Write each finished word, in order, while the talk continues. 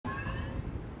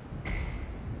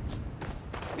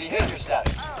Behavior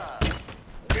status.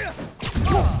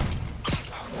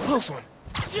 Close one.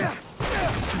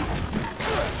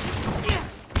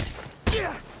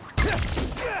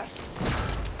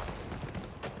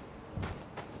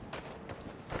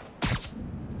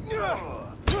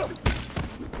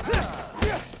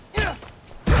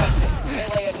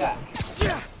 Melee attack.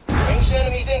 Ranged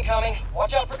enemies incoming.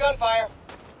 Watch out for gunfire.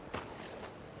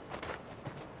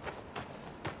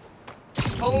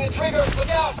 Pulling the trigger. Look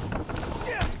out!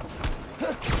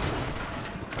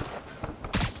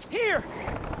 Here!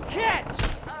 Catch!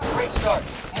 Great start.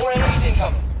 More enemies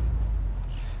incoming.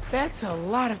 That's a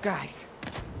lot of guys.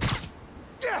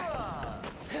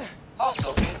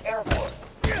 Hostile is airborne.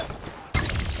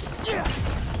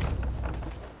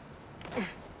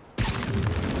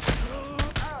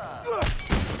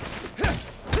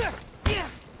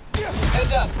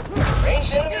 Heads up.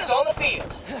 Ranged enemies on the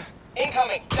field.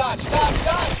 Incoming. Dodge, dodge,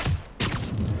 dodge.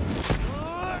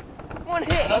 One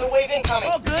hit. Another wave incoming.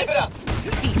 All good. Keep it up.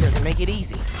 He doesn't make it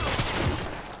easy.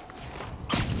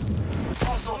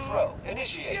 Hostile throw.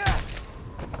 Initiate.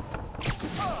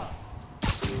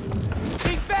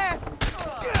 Be fast!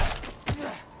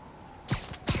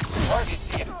 Target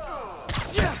view.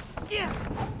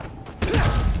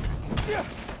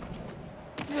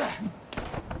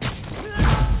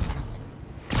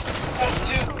 That's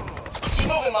 2. Keep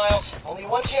moving, Miles. Only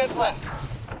one chance left.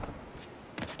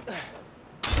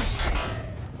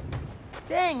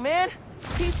 Dang, man.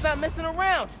 He's not messing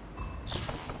around.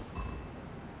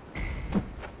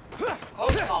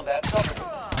 Close combat covered.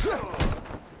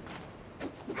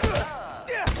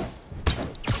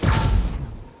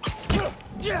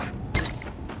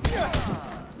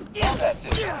 Combat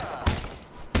suit.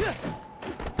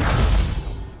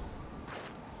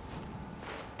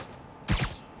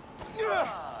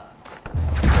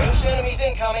 Ranged enemies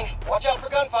incoming. Watch out for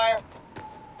gunfire.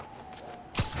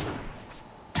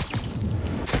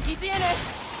 Keep in it.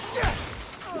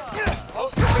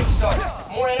 Close to great start.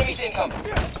 More enemies incoming.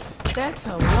 That's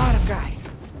a lot of guys.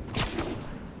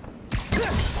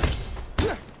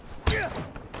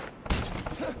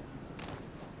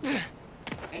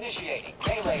 Initiating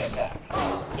melee attack.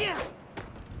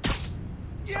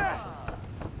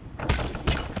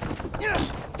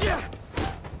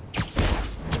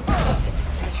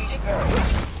 Strategic barrier.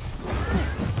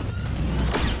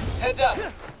 Heads up.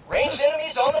 Ranged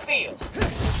enemies on the field.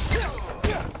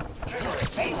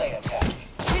 Triggering melee attack.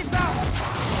 He's out.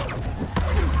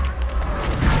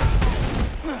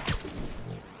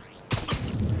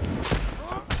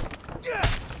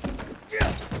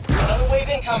 Another wave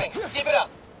incoming. Keep it up.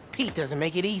 Pete doesn't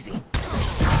make it easy.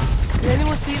 Did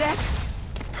anyone see that?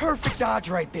 Perfect dodge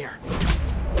right there.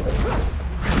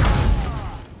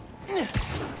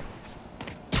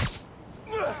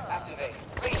 Activate.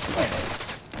 Range fighter.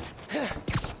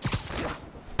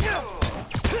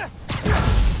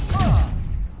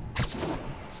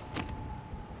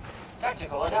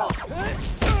 Tactical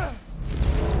analysis.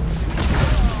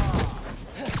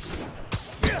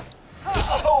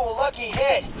 Oh, lucky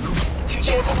hit. 2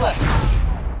 chances left.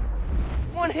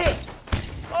 One hit.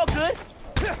 All good.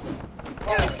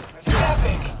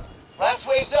 Epic. Last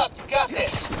wave's up. You got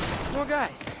this. More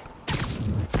guys.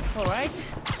 All right.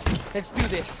 Let's do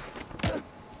this.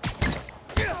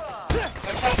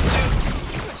 Attack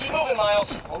 2. Keep moving,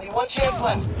 Miles. Only one chance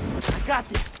left. I got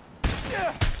this.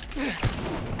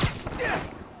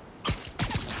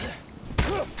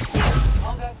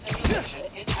 Combat simulation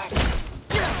is active.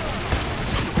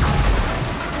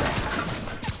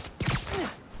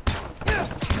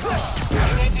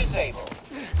 Unit disabled.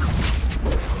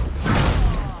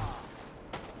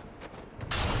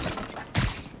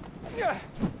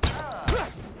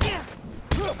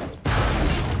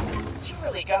 You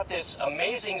really got this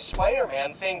amazing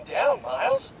Spider-Man thing down,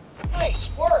 Miles. Nice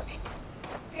work.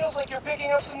 Feels like you're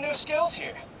picking up some new skills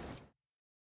here.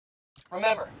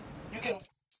 Remember, you can...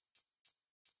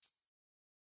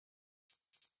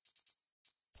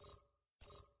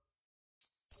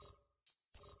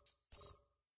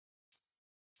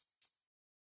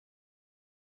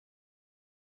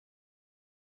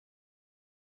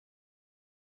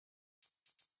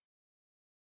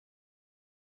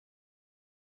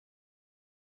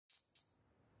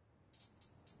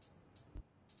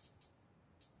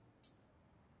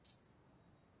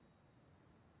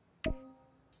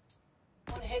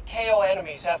 Hit KO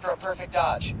enemies after a perfect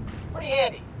dodge. Pretty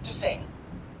handy, just saying.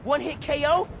 One hit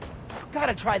KO?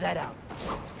 Gotta try that out.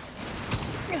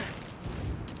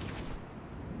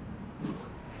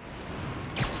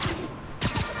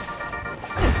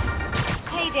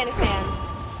 Hey, Dana fans.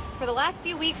 For the last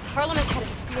few weeks, Harlem has had a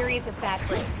series of bad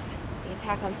breaks. The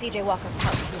attack on CJ Walker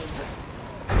Park.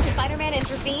 Spider-Man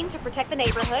intervened to protect the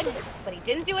neighborhood, but he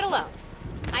didn't do it alone.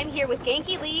 I'm here with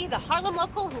Genki Lee, the Harlem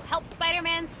local who helped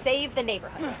Spider-Man save the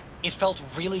neighborhood. It felt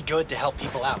really good to help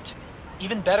people out.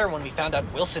 Even better when we found out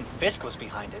Wilson Fisk was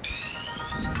behind it.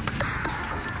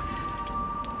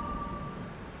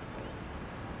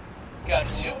 Got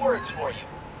 2 words for you.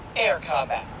 Air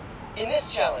combat. In this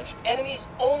challenge, enemies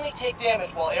only take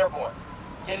damage while airborne.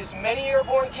 Get as many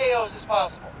airborne KOs as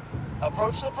possible.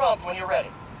 Approach the prompt when you're ready.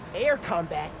 Air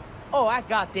combat? Oh, I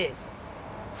got this.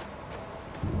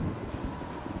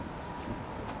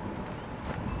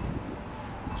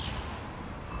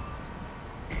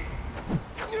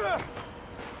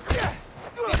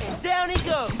 Down he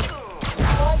goes.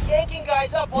 Try yanking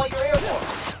guys up while you're airborne.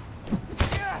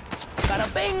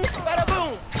 Bada bing, bada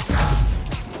boom.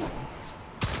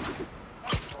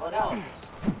 Excellent analysis.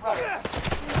 Right.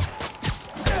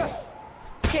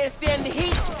 Can't stand the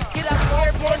heat. Get out the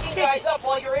airborne Yanking guys ticket. up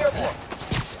while you're airborne.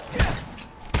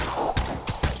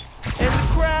 And the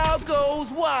crowd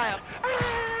goes wild.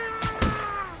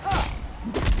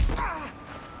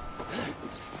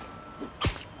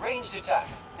 Ranged attack.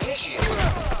 Initiate.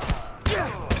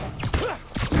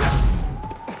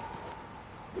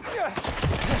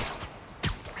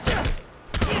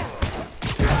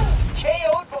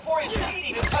 KO'd before his feet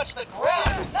even touched the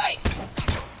ground. Nice.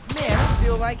 Man, I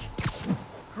feel like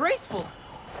graceful.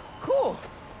 Cool.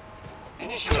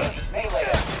 Initiate melee.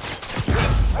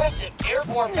 Impressive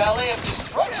airborne ballet of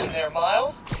destruction there,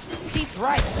 Miles. Pete's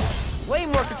right. Way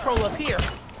more control up here.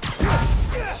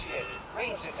 Initiate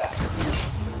ranged attack.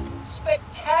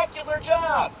 Spectacular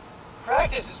job.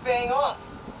 Practice is paying off.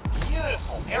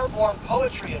 Beautiful airborne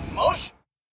poetry in motion.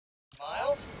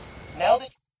 Miles, now that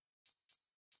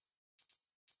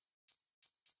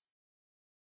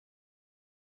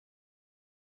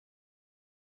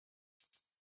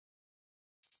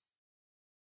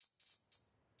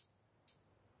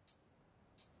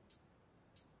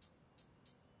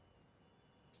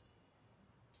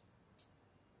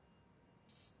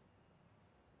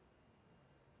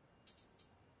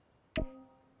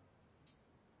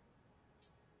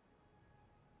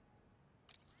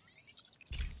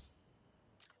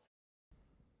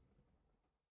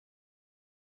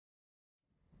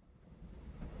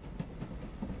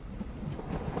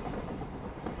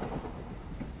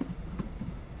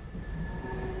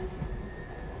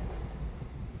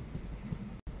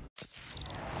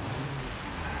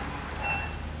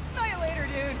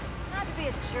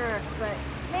Sure, but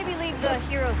maybe leave the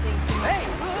hero thing to me.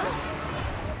 Hey!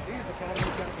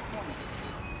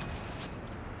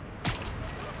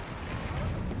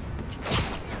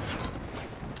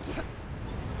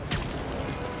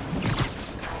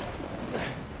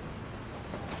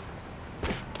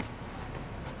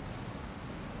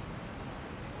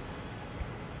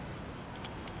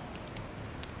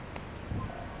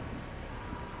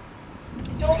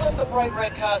 don't let the bright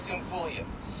red costume fool you.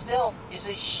 Stealth is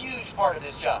a huge part of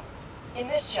this job. In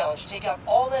this challenge, take out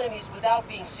all enemies without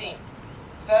being seen.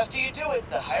 The faster you do it,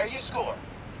 the higher you score.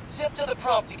 Zip to the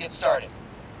prompt to get started.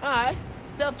 Alright,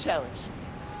 stealth challenge.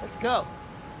 Let's go.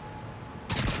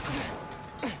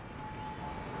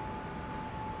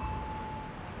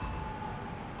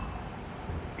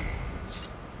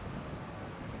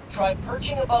 Try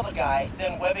perching above a guy,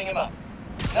 then webbing him up.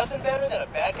 Nothing better than a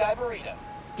bad guy burrito.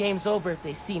 Game's over if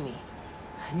they see me.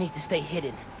 I need to stay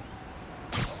hidden.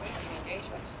 Awaiting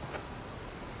engagement.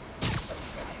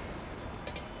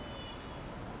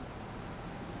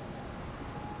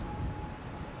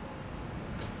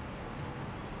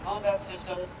 Combat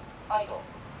systems idle.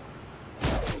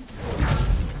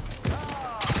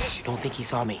 Don't think he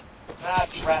saw me. Ah,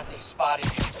 drat, they spotted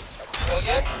you. Go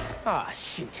again? Ah,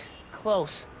 shoot.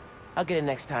 Close. I'll get it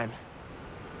next time.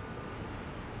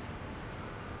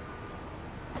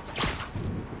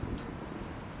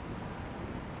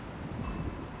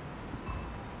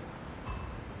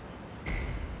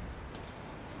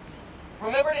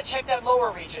 Remember to check that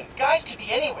lower region. Guys could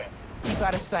be anywhere. Keep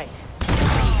out of sight.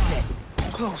 He's it.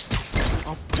 Close.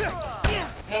 Oh,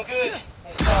 No good.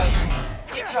 I saw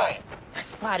you. Keep trying. I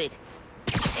spotted.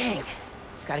 Dang.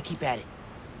 Just gotta keep at it.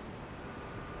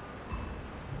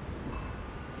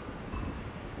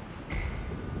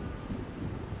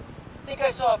 I think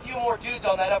I saw a few more dudes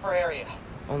on that upper area.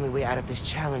 Only way out of this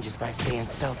challenge is by staying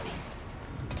stealthy.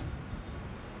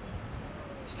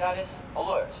 Status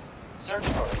alert. Search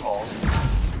protocols.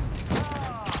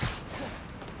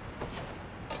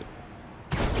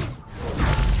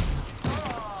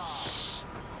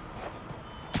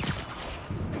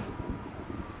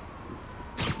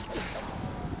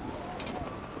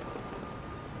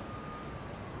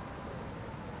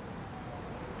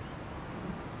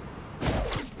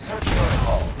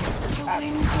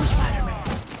 Running for Spider-Man.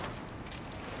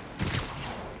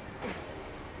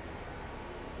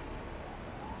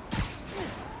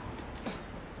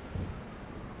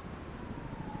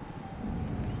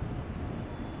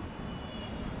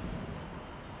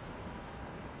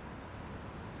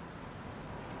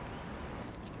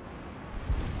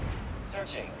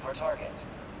 Searching for target.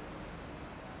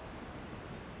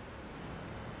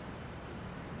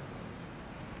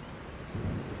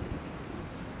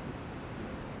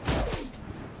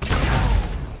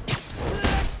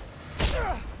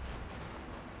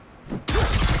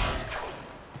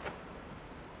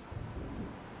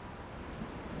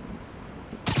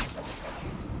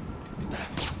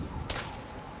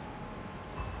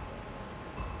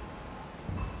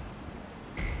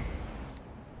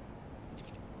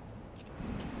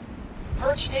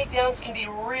 Perch takedowns can be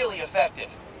really effective.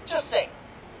 Just saying.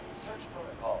 Search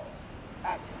protocols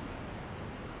active.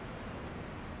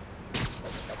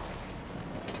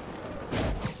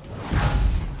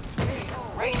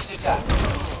 Ranged attack.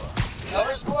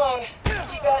 Cover's blown.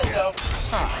 Keep at it though.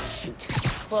 Ah, shoot.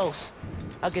 Close.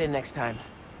 I'll get it next time.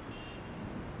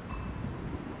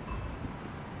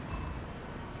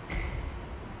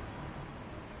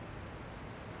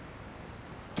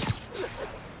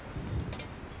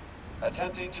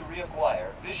 Attempting to reacquire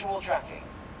visual tracking.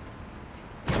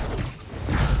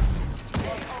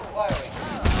 Firing.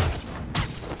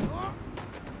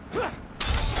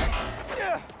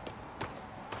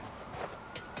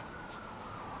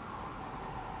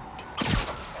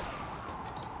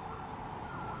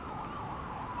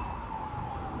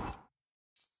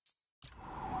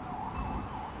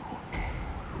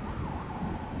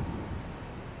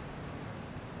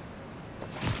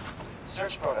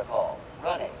 Search protocol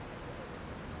running.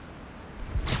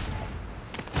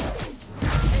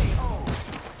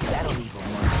 That'll leave a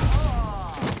mark.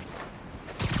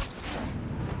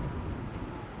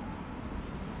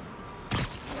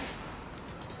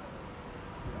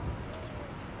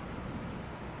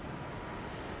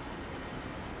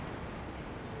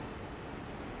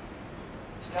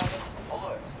 Status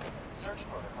alert. Search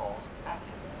protocols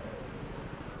active.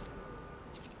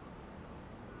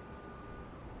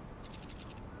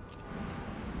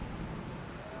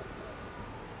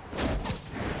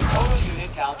 Total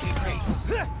unit count increased.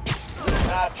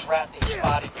 Ah, drat, they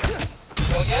spotted you.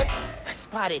 Go again?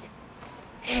 Spotted.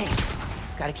 Hey,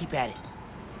 just gotta keep at it.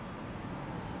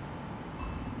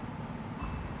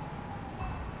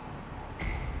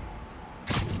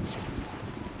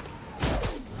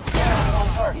 Yeah, on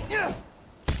target.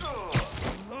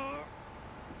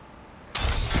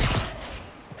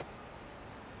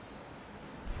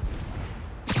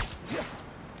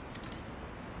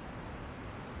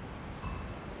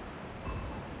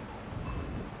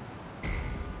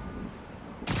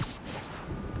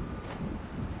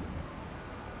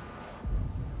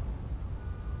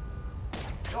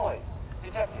 Noise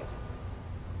detected.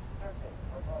 Searching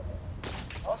for target.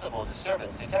 Possible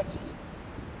disturbance detected.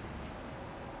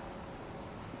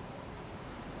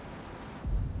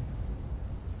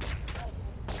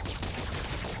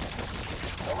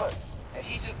 Alert.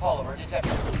 Adhesive polymer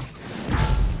detected.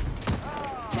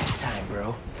 That time,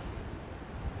 bro.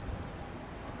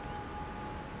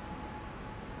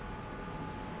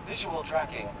 Visual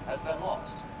tracking has been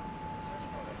lost.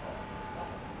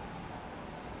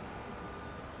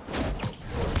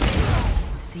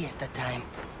 Siesta time.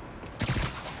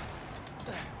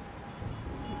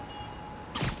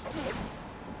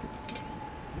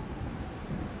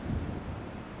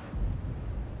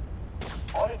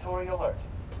 Auditory alert.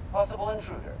 Possible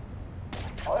intruder.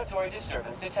 Auditory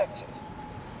disturbance detected.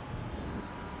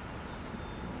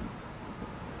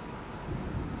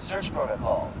 Search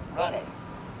protocol running.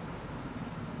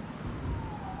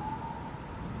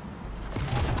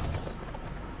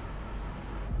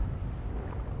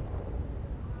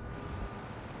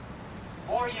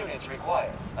 More units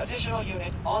required. Additional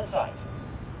unit on site.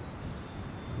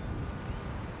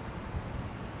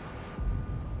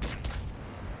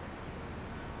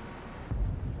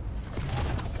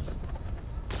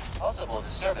 Possible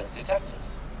disturbance detected.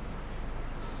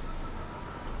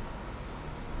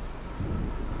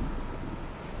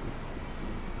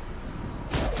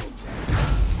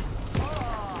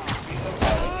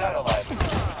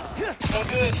 No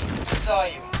good. Saw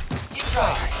you. Keep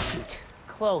trying. Ah, shoot.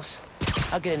 Close.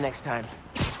 I'll get it next time.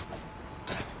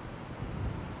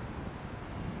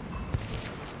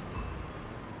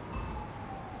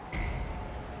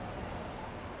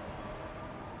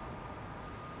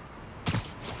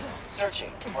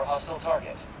 Searching for hostile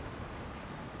target.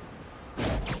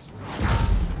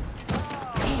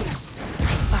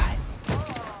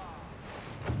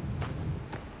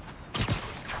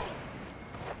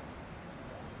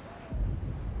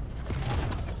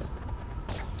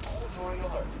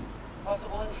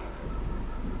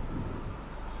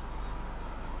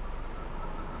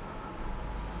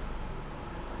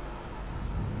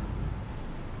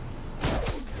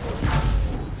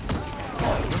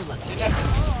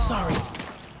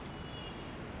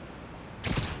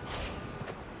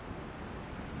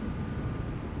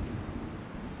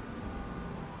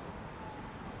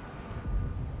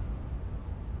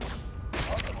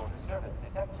 disturbance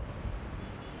detected.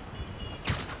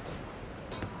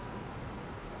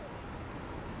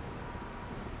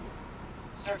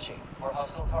 Searching for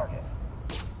hostile target.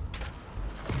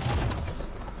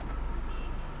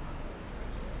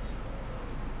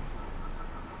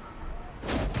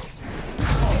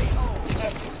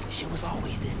 Shit was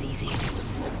always this easy.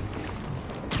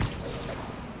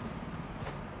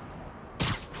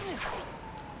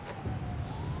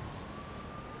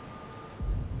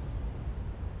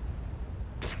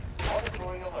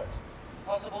 Auditory alert.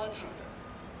 Possible intruder.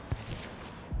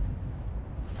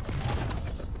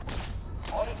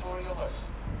 Auditory alert.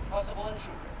 Possible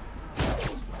intruder.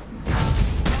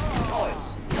 Noise.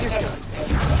 Detected.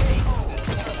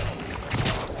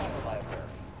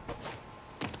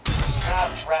 Ah,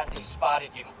 drat, they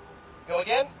spotted you. Go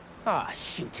again? Ah,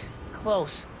 shoot.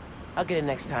 Close. I'll get it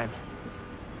next time.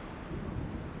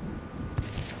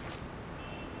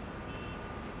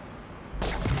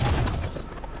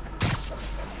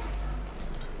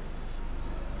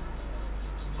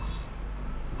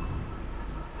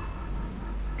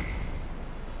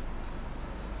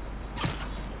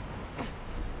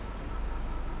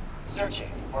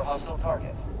 Searching for hostile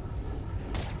target.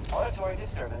 Auditory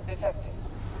disturbance detected.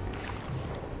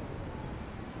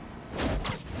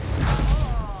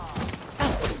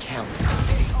 Out for the count.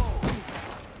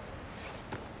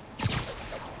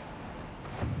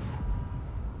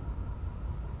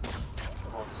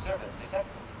 Full disturbance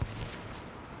detected.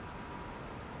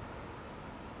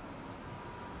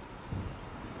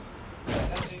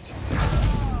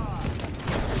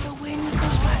 The wind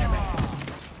for Spider-Man.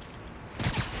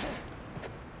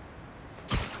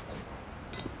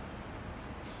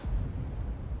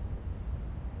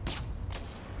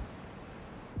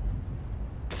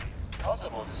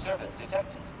 Possible disturbance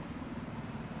detected.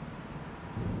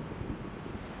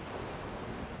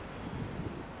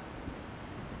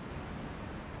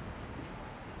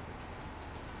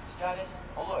 Status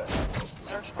alert.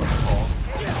 Search protocol.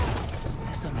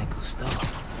 Eso me gustó.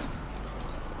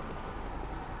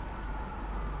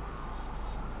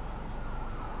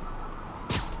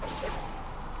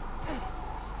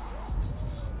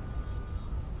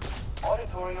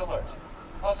 Auditory alert.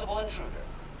 Possible intruder.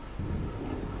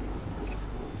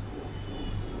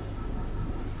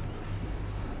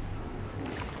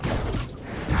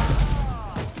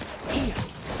 Here,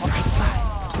 I'll take 5.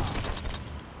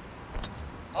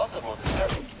 Possible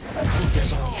disturbance. I think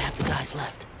there's only half the guys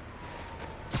left.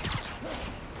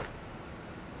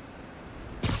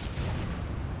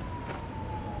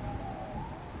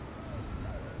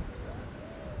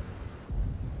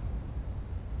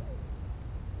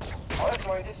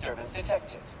 Auditory disturbance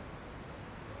detected.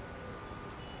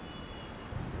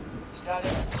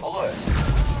 Status alert.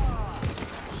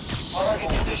 Target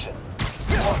position.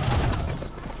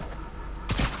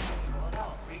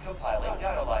 Recompiling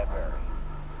data library.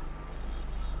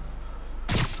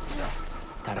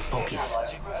 Gotta focus.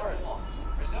 Logic reversal.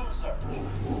 Resume search.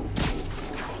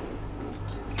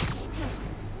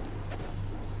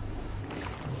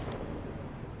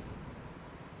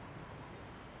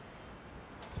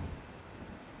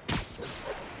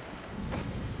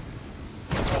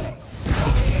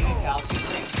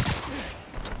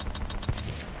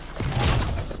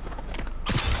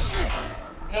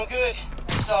 No good.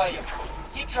 Saw you.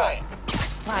 Keep trying.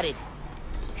 Spotted.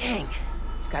 Dang.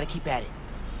 Just gotta keep at it.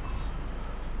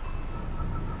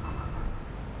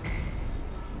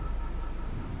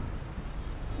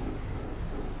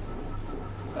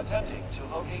 Attempting to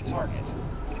locate target.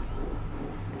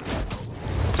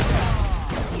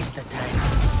 Seize the time.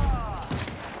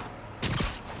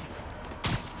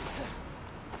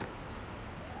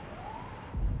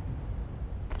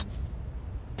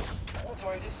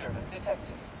 Auditory disturbance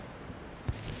detected.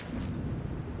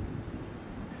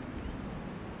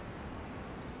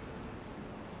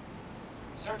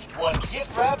 Search one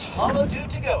gift-wrapped hollow dude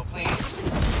to go, please.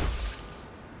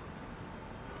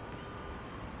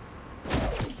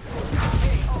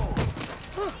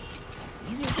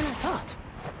 Easier than I thought.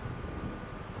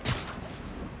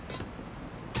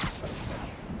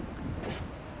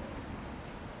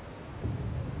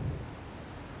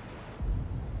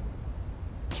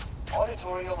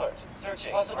 Auditory alert.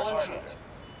 Searching. Possible intruder.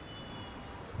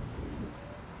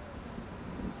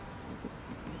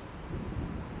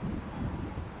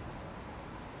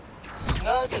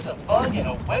 Snug as a bug in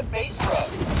a web-based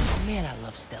rug. Man, I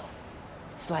love stealth.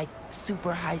 It's like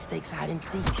super high-stakes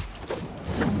hide-and-seek.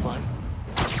 So fun.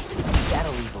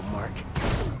 That'll leave a mark.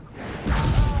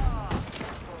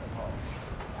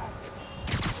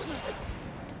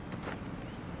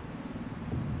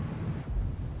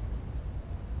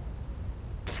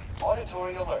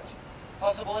 Auditory alert.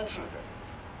 Possible intruder.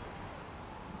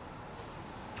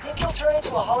 Think he'll turn into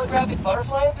a holographic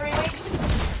butterfly in 3 weeks?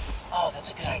 Oh,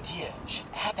 that's a good idea. Should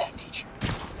add that feature.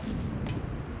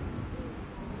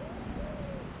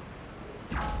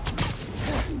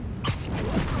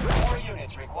 More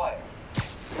units required.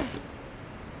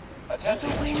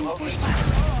 Attempting location.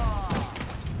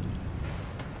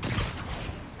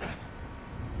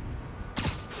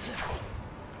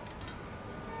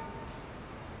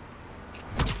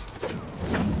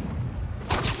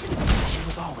 She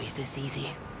was always this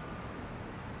easy.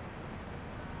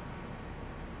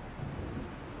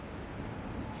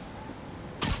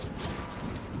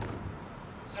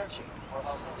 Searching for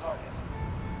hostile target.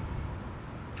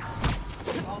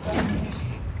 Combat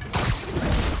initiated.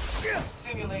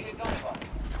 Simulated gunfire.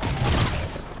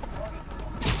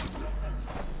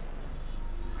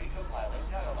 Recompiling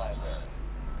data library.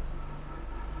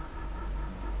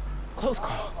 Close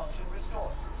call. Function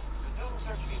restored. Resume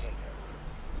search behavior.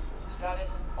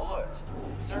 Status alert.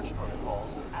 Search protocols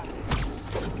active.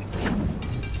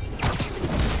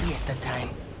 Siesta time.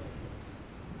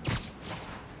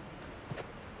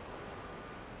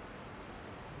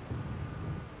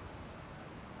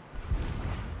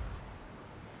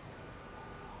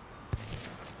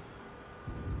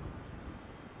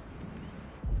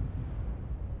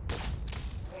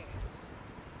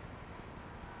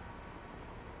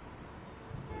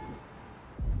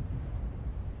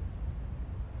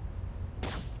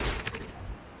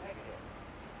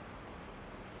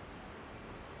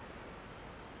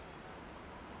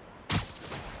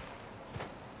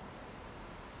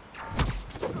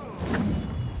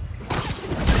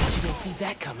 See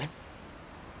that coming.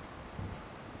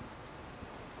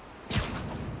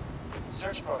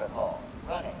 Search protocol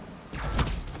running.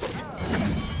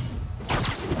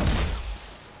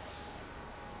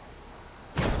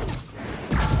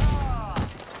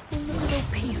 It looks so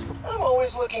peaceful. I'm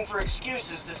always looking for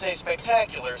excuses to say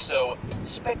spectacular, so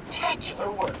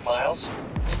spectacular work, Miles.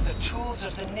 With the tools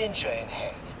of the ninja in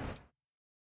hand.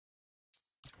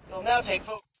 You'll now take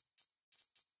focus.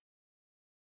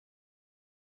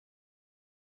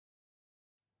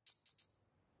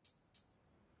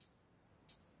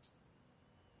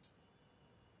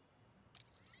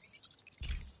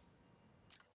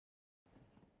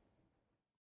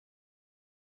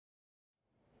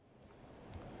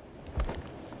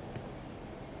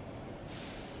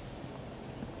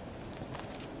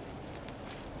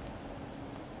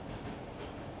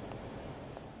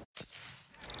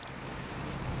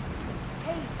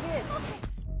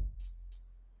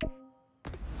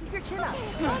 Keep your chin up.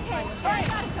 Okay, all right,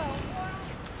 gotta go.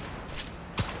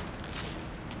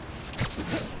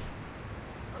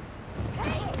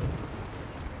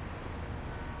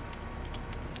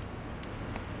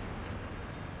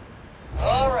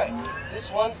 Alright,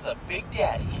 this one's the Big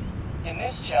Daddy. In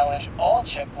this challenge, all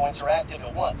checkpoints are active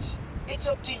at once. It's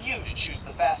up to you to choose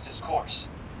the fastest course.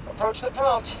 Approach the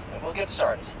prompt, and we'll get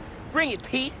started. Bring it,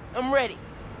 Pete. I'm ready.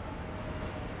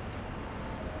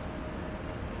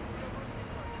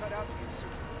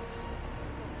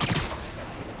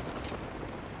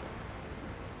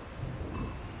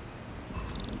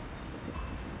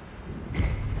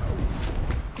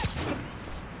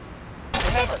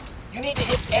 Remember, you need to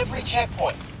hit every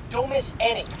checkpoint. Don't miss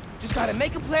any. Just gotta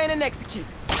make a plan and execute.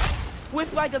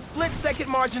 With like a split-second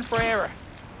margin for error.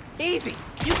 Easy.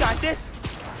 You got this.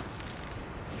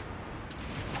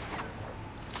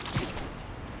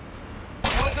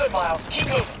 Doing good, Miles. Keep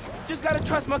moving. Just gotta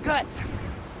trust my gut.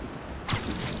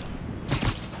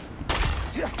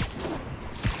 Keep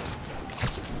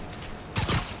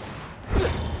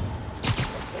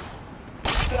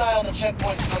an eye on the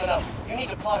checkpoints coming up. You need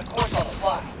to plot a course on the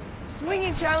fly.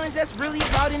 Swinging challenge that's really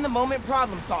about in-the-moment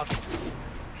problem solving.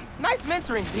 Nice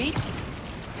mentoring, Pete.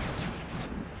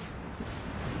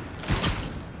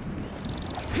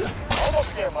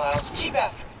 Almost there, Miles. Keep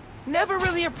after it. Never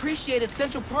really appreciated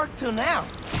Central Park till now.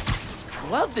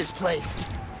 Love this place.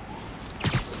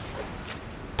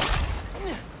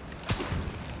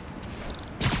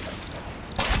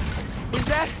 Is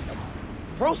that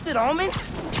roasted almonds?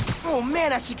 Oh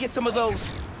man, I should get some of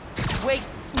those. Wait,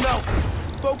 no.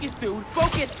 Focus, dude.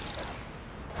 Focus!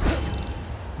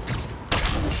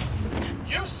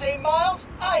 You say Miles,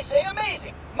 I say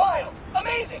amazing. Miles,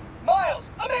 amazing. Miles,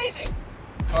 amazing.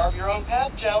 Carve your own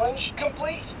path challenge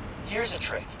complete. Here's a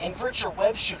trick. Invert your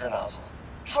web shooter nozzle.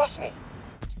 Trust me.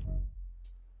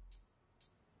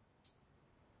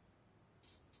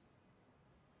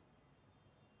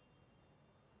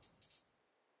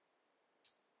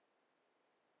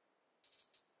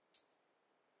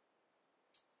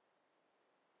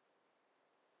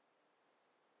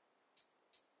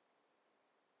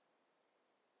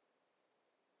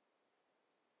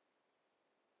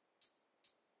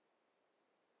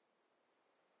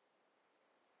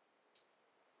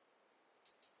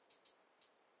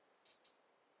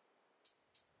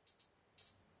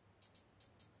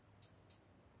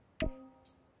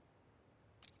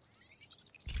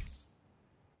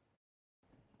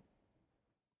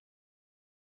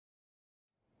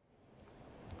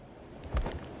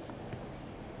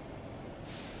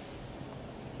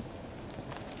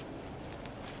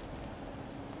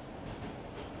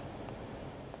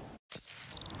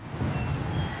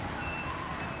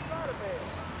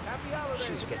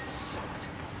 Shoes are getting soaked.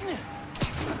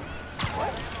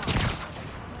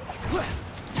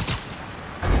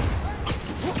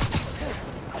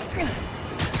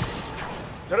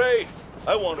 Today,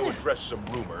 I want to address some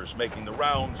rumors making the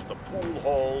rounds of the pool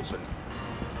halls and...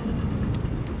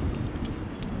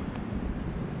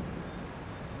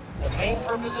 The main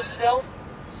purpose of stealth?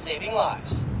 Saving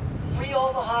lives. Free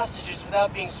all the hostages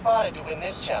without being spotted to win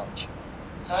this challenge.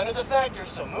 Time is a factor,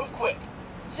 so move quick.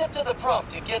 Zip to the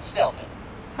prompt to get stealthing.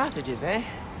 Hostages, eh?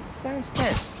 Sounds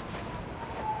tense.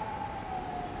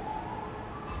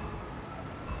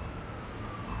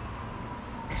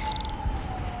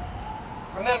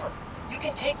 Remember, you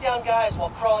can take down guys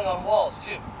while crawling on walls,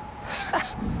 too.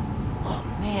 Oh,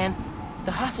 man.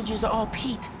 The hostages are all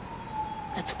Pete.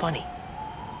 That's funny.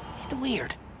 And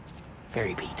weird.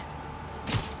 Very Pete.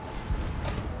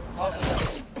 You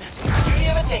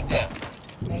have a takedown.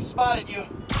 They spotted you.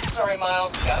 Sorry,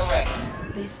 Miles. Got a wreck.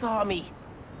 They saw me.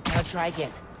 I'll try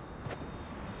again.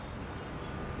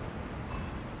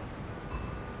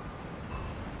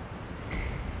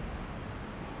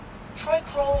 Try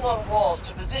crawling on walls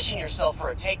to position yourself for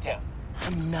a takedown.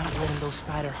 I'm not letting those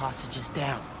spider hostages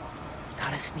down.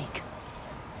 Gotta sneak.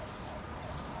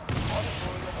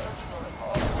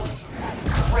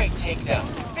 Great takedown.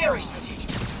 Very strategic.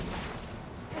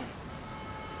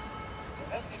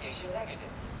 Investigation negative.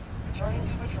 Returning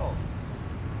to patrol.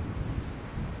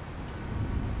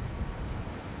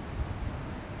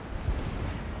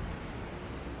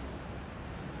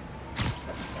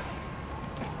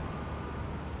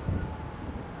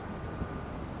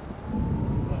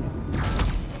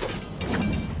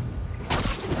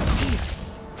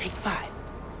 Take 5.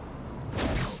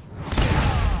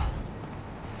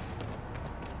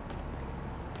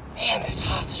 Man, this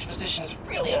hostage position is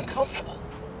really uncomfortable.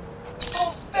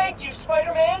 Oh, thank you,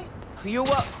 Spider-Man! You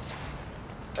up?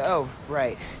 Oh,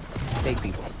 right. Fake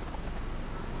people.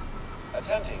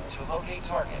 Attempting to locate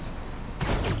target.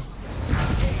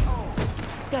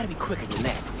 Gotta be quicker than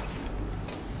that.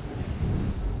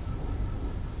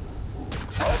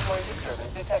 Auditory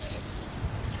disturbance detected.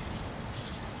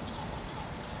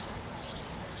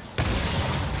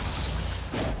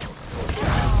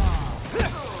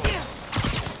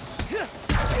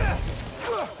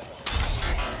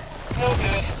 No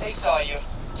good. They saw you.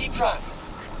 Keep trying.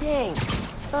 Dang.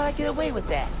 Thought I'd get away with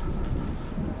that.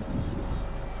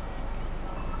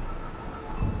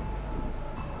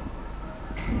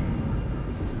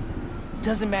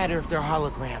 Doesn't matter if they're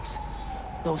holograms.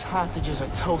 Those hostages are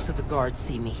toast if the guards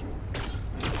see me.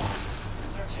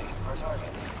 Searching for target.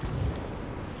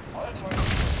 Auditory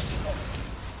detected.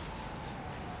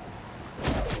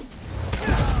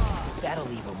 That'll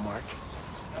leave a mark.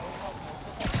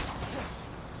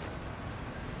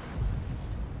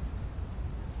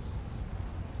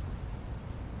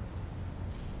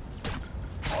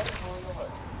 Auditory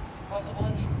alert. Possible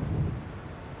intrusion.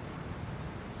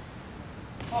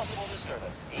 Possible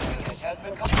disturbance. A unit has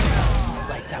been called.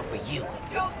 Lights out for you.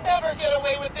 You'll never get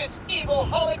away with this, evil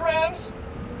holograms!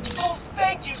 Oh,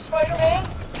 thank you, Spider-Man!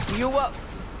 You up?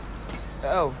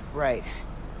 Oh, right.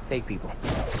 Fake people.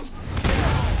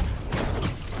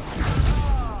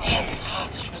 Man, this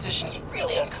hostage position is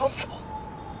really uncomfortable.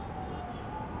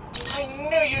 I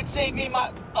knew you'd save me,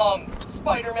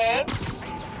 Spider-Man!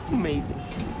 Amazing.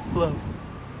 Love.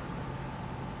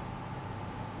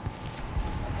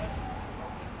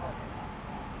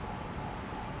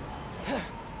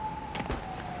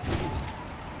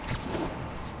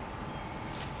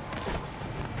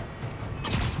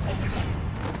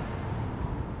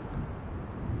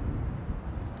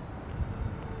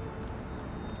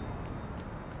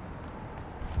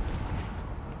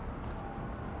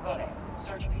 Running.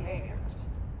 Search behaviors.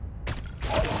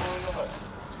 Auditory alert.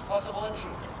 Possible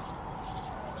intruder.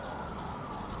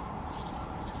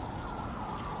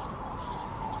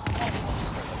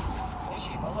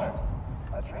 Issue alert.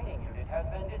 A training unit has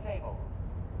been disabled.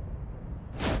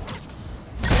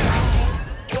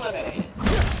 Eliminated.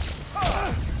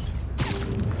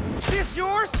 This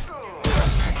yours?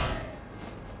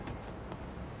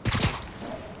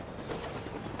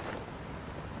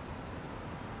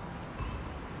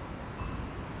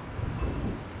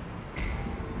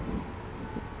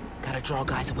 Gotta draw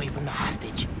guys away from the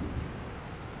hostage.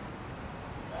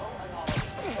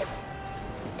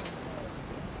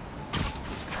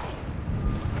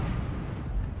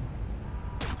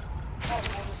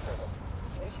 Possible disturbance.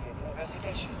 Initiating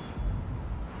investigation.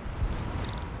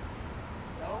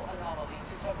 No anomalies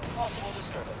detected. Possible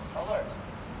disturbance. Alert.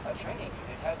 A training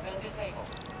unit has been disabled.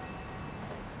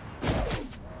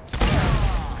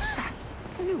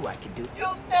 I knew I could do.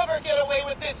 You'll never get away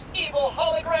with this, evil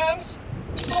holograms!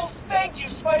 Oh, thank you,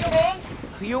 Spider-Man!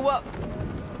 Clear up.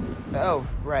 Oh,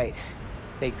 right.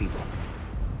 Fake people.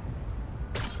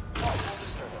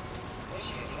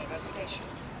 Initiating investigation.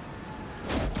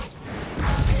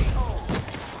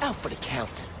 Out for the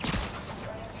count.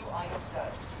 Turning to idle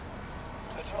status.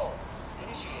 Patrol.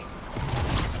 Initiate.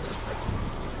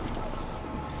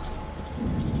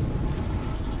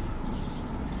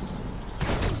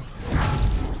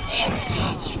 Man, this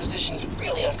hostage position's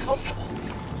really uncomfortable.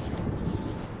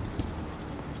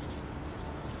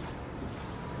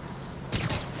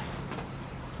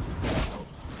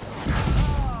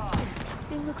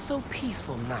 They look so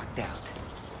peaceful knocked out.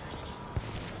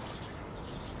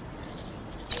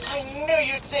 I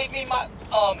knew you'd save me,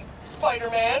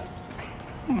 Spider-Man!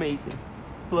 Amazing.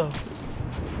 Love.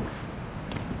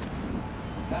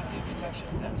 Passive detection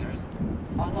sensors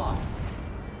online.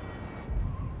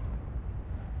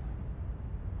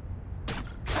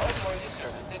 Auditory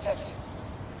disturbance detected.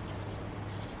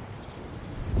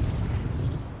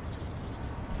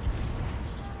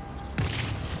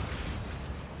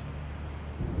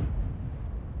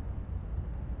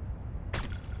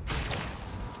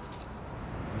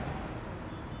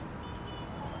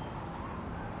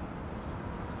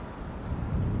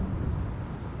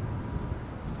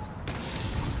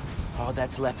 All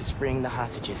that's left is freeing the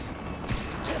hostages.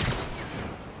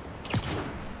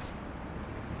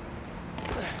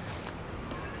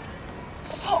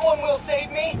 Someone will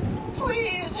save me!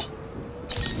 Please!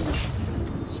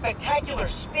 Spectacular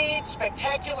speed,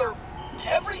 spectacular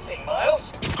everything,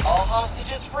 Miles. All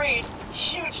hostages freed.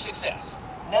 Huge success.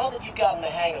 Now that you've gotten the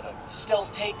hang of them,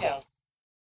 stealth takedown.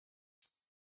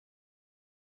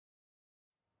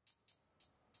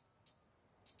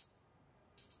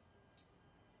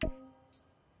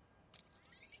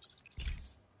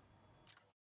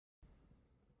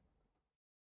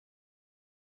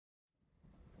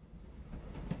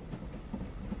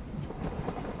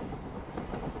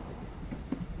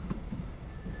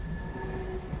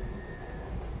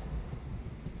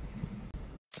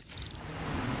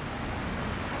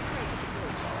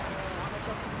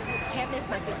 Can't miss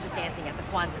my sister's dancing at the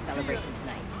Kwanzaa celebration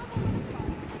tonight.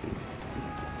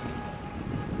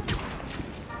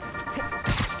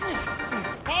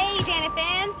 Hey, Dana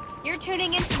fans! You're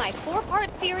tuning into my 4-part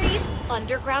series,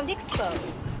 Underground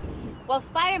Exposed. While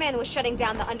Spider-Man was shutting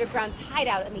down the Underground's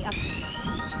hideout in the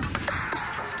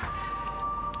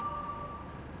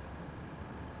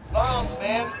Bombs,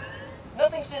 man.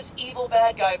 Nothing says evil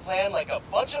bad guy plan like a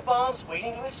bunch of bombs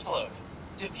waiting to explode.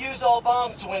 Defuse all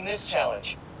bombs to win this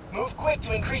challenge. Move quick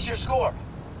to increase your score.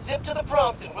 Zip to the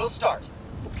prompt and we'll start.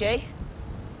 Okay,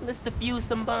 let's defuse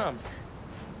some bombs.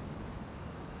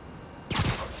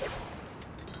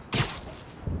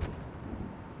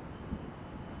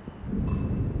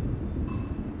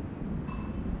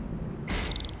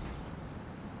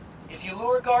 If you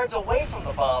lure guards away from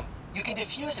the bomb, you can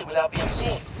defuse it without being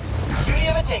seen. Beauty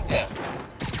of a takedown.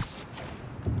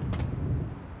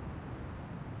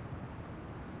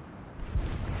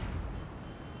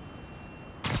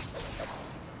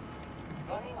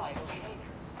 Running idle behaviors.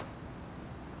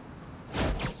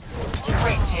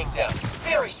 Great takedown.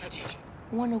 Very strategic.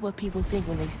 Wonder what people think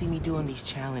when they see me doing these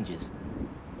challenges.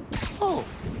 Oh,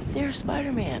 there's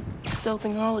Spider-Man,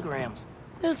 stealthing holograms.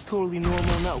 That's totally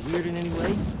normal, not weird in any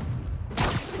way.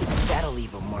 That'll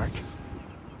leave a mark.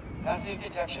 Passive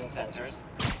detection sensors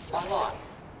online.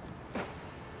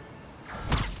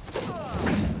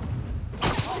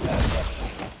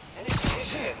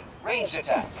 Initiated. Ranged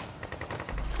attack.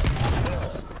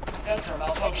 Sensor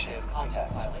malfunction.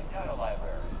 Contact filing data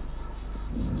library.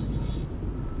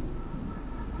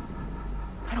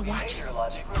 Gotta watch it. Behavior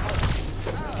logic reversed.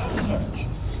 Search.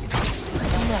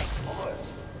 Nice. Alert.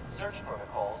 Search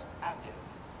protocols active.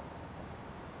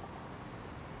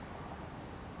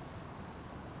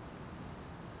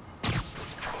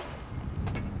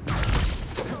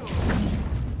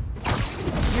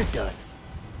 You're done.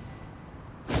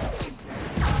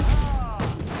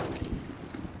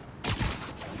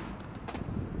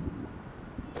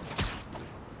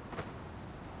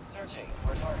 Searching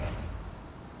for target.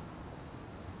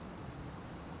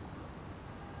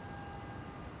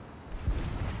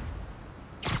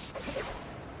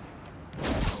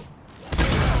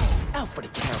 Out for the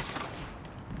count.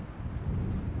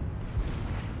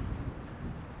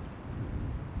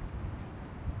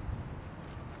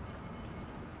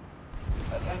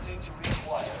 Attempting to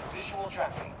reacquire visual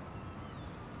tracking.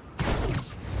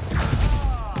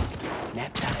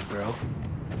 Nap time, bro.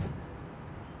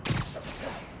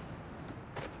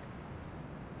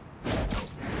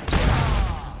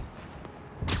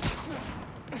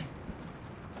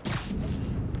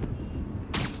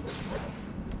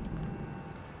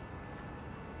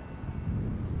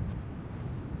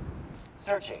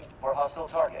 Searching for hostile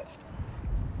target.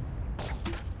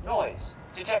 Noise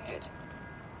detected.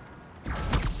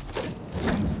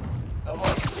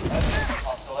 Alert. Evidence of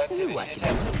hostile activity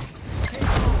detected.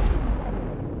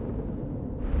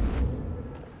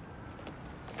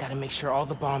 Gotta make sure all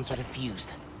the bombs are defused.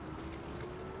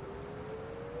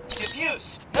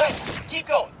 Defused. Nice. Keep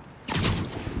going.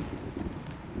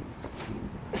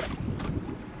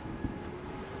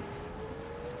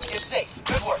 It's safe.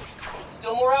 Good work.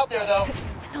 Still more out there, though.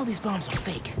 I know these bombs are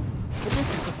fake, but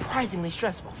this is surprisingly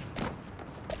stressful.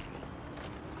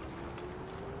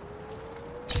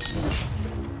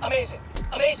 Amazing.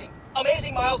 Amazing.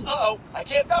 Amazing, Miles. Uh-oh. I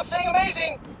can't stop saying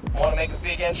amazing. Want to make a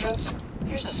big entrance?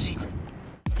 Here's the secret.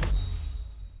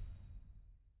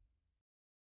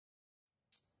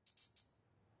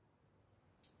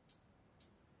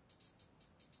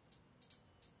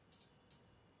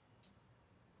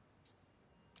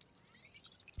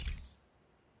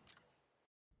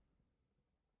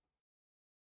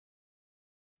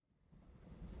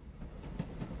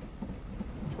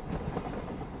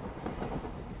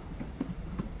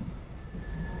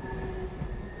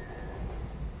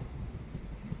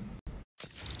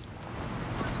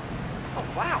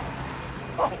 Wow.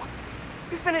 Oh,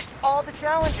 we finished all the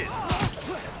challenges.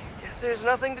 Guess there's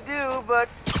nothing to do but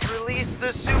release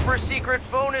the super secret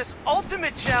bonus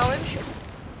ultimate challenge.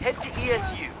 Head to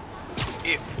ESU,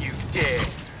 if you dare.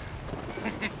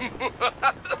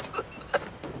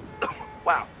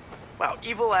 Wow. Wow,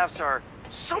 evil laughs are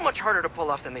so much harder to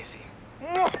pull off than they seem.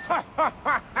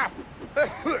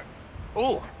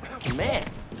 Oh, man,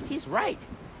 he's right.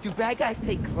 Do bad guys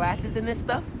take classes in this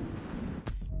stuff?